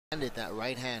landed that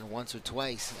right hand once or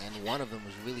twice, and one of them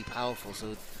was really powerful.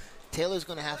 So Taylor's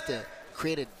going to have to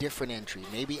create a different entry.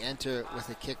 Maybe enter with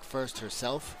a kick first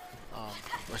herself,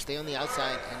 or stay on the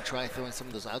outside and try throwing some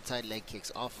of those outside leg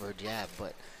kicks off of her jab.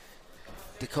 But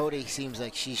Dakota seems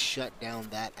like she's shut down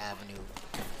that avenue.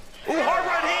 Ooh, hard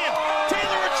right hand.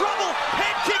 Taylor in trouble.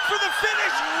 Head kick for the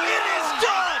finish. It is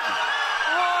done.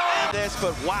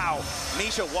 But wow,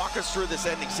 Misha, walk us through this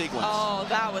ending sequence. Oh,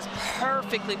 that was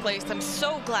perfectly placed. I'm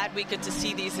so glad we get to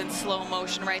see these in slow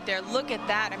motion right there. Look at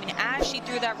that. I mean, as she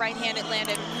threw that right hand, it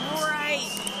landed right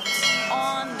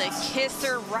on the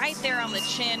kisser, right there on the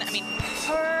chin. I mean,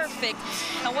 perfect.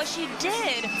 And what she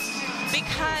did,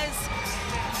 because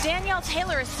Danielle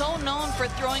Taylor is so known for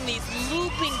throwing these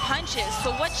looping punches.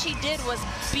 So what she did was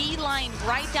beeline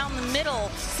right down the middle.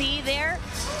 See there?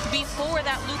 Before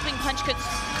that looping punch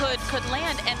could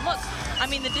land. And look, I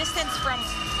mean, the distance from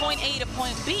point A to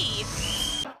point B.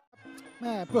 แ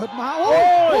ม่เปิดมาโ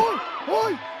อ้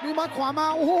ยมีมาขวามา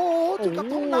โอ้โหถึงกับ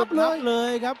ต้องนับเล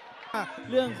ยครับ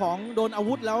เรื่องของโดนอา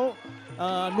วุธแล้ว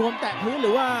นวมแตะพื้นหรื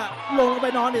อว่าลงไป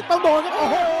นอนเนี่ยต้องโดนครับโอ้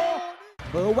โห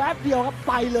เผลอแวบเดียวครับ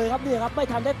ไปเลยครับนี่ครับไม่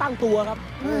ทันได้ตั้งตัวครับ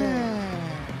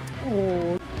โอ้โห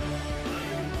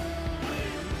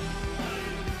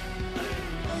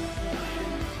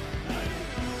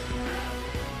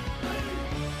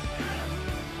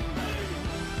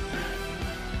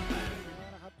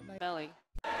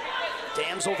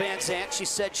Damsel Van Zandt, she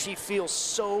said she feels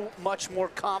so much more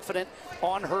confident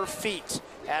on her feet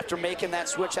after making that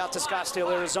switch out to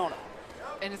Scottsdale, Arizona.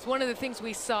 And it's one of the things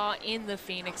we saw in the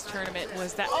Phoenix tournament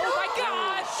was that, oh my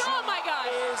God, oh my God.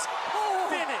 Is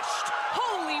finished.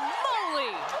 Holy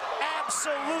moly.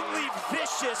 Absolutely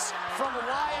vicious from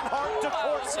Lionheart to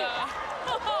Corsi.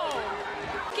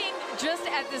 Just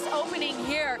at this opening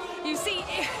here, you see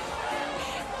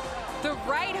the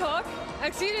right hook,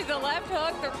 excuse me, the left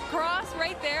hook, the cross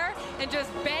right there, and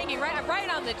just banging right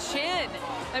on the chin.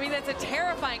 I mean, that's a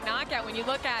terrifying knockout when you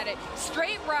look at it.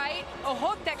 Straight right, a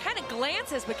hook that kind of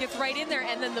glances but gets right in there,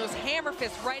 and then those hammer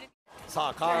fists right in. さ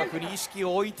あ、カーフに意識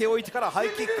を置いてからハイ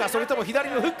キックか、それとも左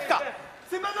のフックか。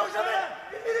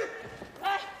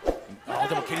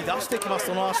でも蹴り出してきます、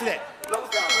その足で。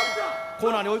コ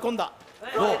ーナーに追い込んだ。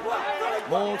ロー、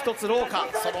もう一つローか、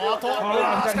その後、し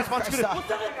かしパンチくる。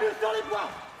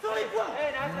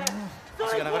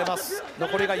足が流れます。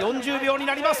残りが40秒に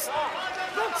なります。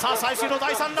さあ、最終の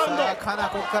第3ラウンド。かな、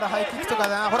ここからハイキックとか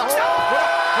な、ほら来た、ほら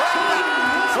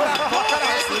ここから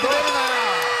すごいな。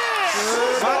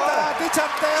また当てちゃっ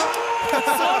たよ。その通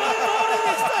り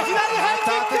でした。左ハイキ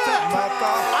ック。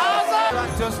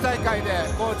女子大会で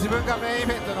こう自分がメインイ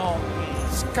ベントの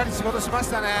しっかり仕事しまし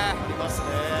たね。いますね。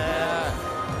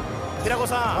平子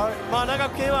さん、まあ長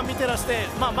く K1 見てらして、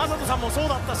まあ正人さんもそう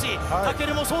だったし、タケ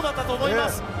ルもそうだったと思いま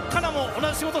す。カナも同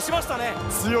じ仕事しましたね。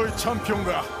強いチャンピオン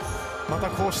がまた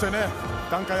こうしてね、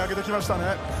段階上げてきました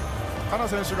ね。カナ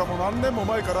選手がもう何年も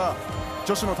前から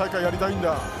女子の大会やりたいん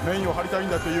だ、メインを張りたいん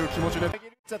だという気持ちで。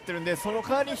ちゃってるんで、その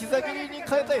代わり膝蹴りに変え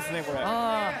たいですね、これ。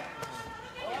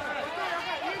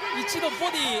一度ボ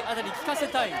ディあたり効かせ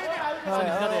たい。その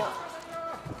膝で。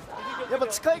やっぱ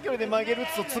近い距離で曲げる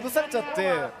と潰されちゃっ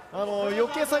て余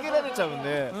計下げられちゃうん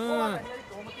で、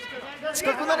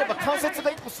近くなれば関節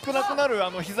が1個少なくなる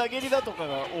膝蹴りだとか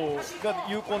が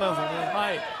有効なんですよね。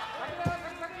はい、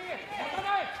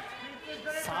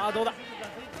さあどうだ、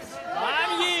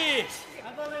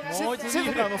もう一度左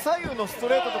右のスト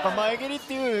レートとか前蹴りっ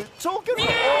ていう長距離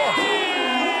の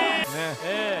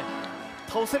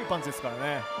倒せるパンチですから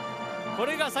ね。こ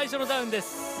れが最初のダウンで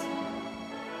す。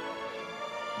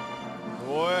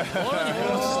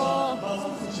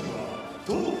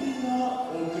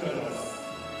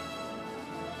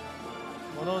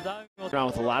Around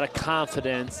with a lot of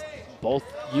confidence, both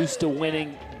used to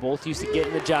winning, both used to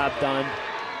getting the job done.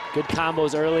 Good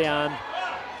combos early on.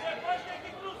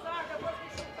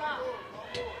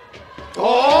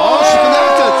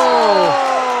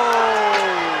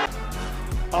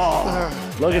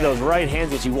 Look at those right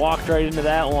hands that she walked right into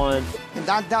that one. And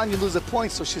down you lose a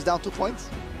point, so she's down 2 points.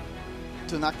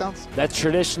 2 knockdowns. That's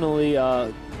traditionally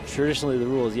the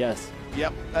rules, yes.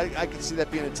 Yep, I can see that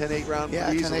being a 10-8 round.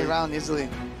 Yeah, 10-8 round easily.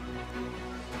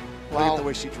 Look at the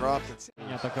way she dropped it.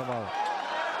 Не атаковал.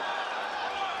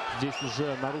 Здесь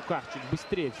уже на руках чуть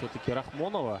быстрее все-таки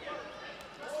Рахмонова.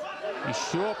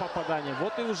 Еще попадание.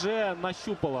 Вот и уже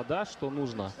нащупала, да, что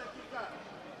нужно.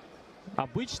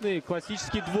 Обычные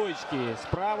классические двоечки.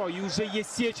 Справа и уже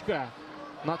есть сечка.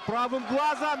 Над правым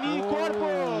глазом и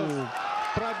корпус.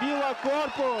 Пробила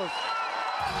корпус.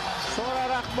 Сора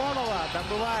Рахмонова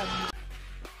добывает.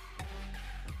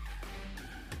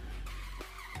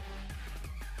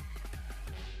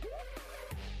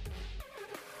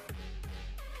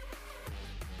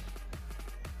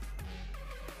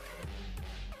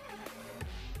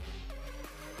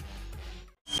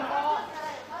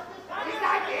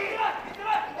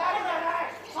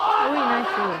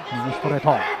 ストレート。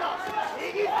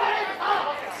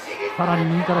さらに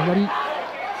右から左、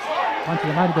パンチ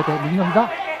が前に出て右の膝。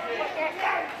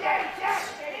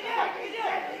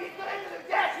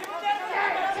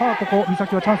さあここ美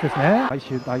咲はチャンスですね。最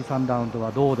終第3ラウンド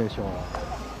はどうでしょ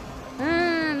う。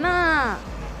まあ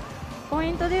ポ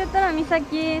イントで言ったら美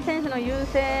咲選手の優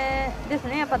勢です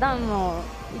ね。やっぱダウンも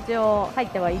一応入っ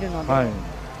てはいるので、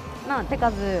まあ手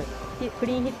数ク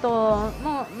リーンヒット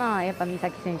もまあやっぱ美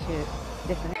咲選手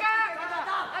ですね。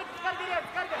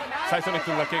最初の1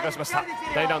分が経過しました。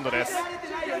第2ラウンドです。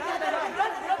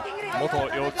元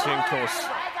幼稚園教師、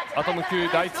アトム級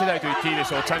第1世代と言っていいで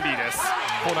しょう、チャンリーです。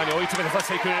コーナーに追い詰めてさ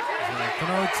せていく。こ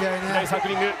の打ち合いね、左サーク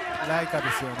リング、ライカ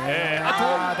ですよね。あと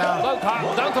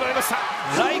ダウン取られました。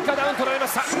ライカダウン取られま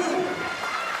した。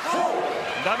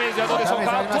ダメージはどうでしょう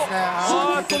か。あっと棒が揺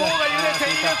れて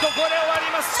いる。ここで終わ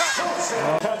りまし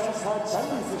た。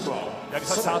やり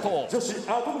させた後、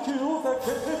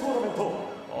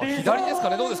左ですか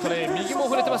ね、どうですかね、右も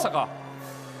触れてましたか。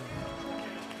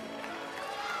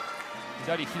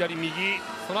左右、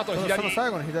その後の左、最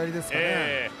後の左ですか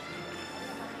ね。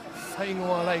最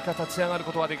後はライカ立ち上がる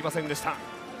ことはできませんでした。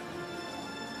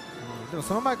でも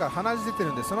その前から鼻血出て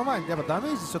るんで、その前にやっぱダメ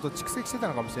ージちょっと蓄積してた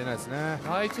のかもしれないですね。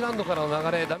第1ラウンドから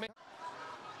の流れ、ダメ。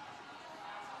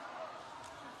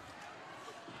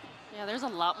Yeah, there's a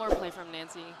lot more play from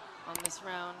Nancy on this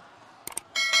round.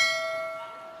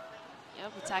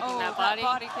 Yep, attacking that body.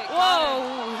 Whoa!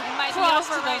 It might be off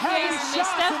her right face. Miss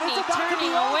Stephanie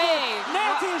turning away.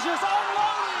 Nancy is just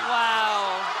unloading.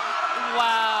 Wow.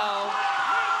 Wow.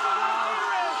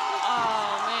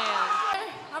 Oh, man.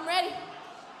 I'm ready.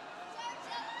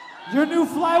 Your new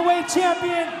flyweight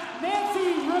champion,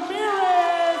 Nancy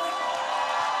Ramirez.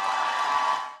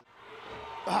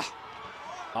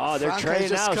 Oh, they're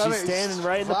trading now. She's standing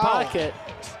right in the pocket.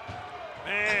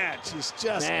 Man, she's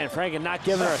just... Man, Franken not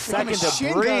giving her a second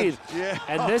to breathe. Yeah.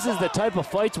 And this is the type of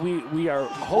fights we are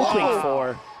hoping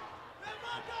for.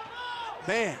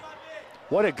 Man.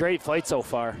 What a great fight so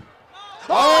far.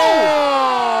 Oh!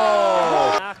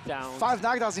 Knockdown. 5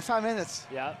 knockdowns in 5 minutes.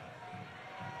 Yep.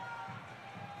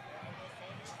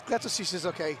 Glad to see she's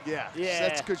okay. Yeah. Yeah.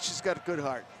 That's good. She's got a good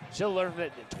heart. She'll learn from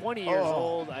it at 20 years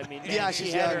old. I mean, man, yeah,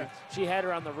 she had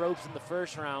her on the ropes in the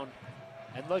first round.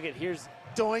 And look at, here's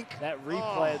Doink. That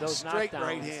replay, those straight knockdowns.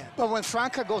 Right hand. But when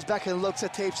Franca goes back and looks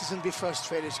at tapes, she's going to be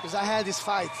frustrated because I had this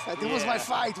fight. That was my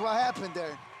fight. What happened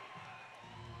there?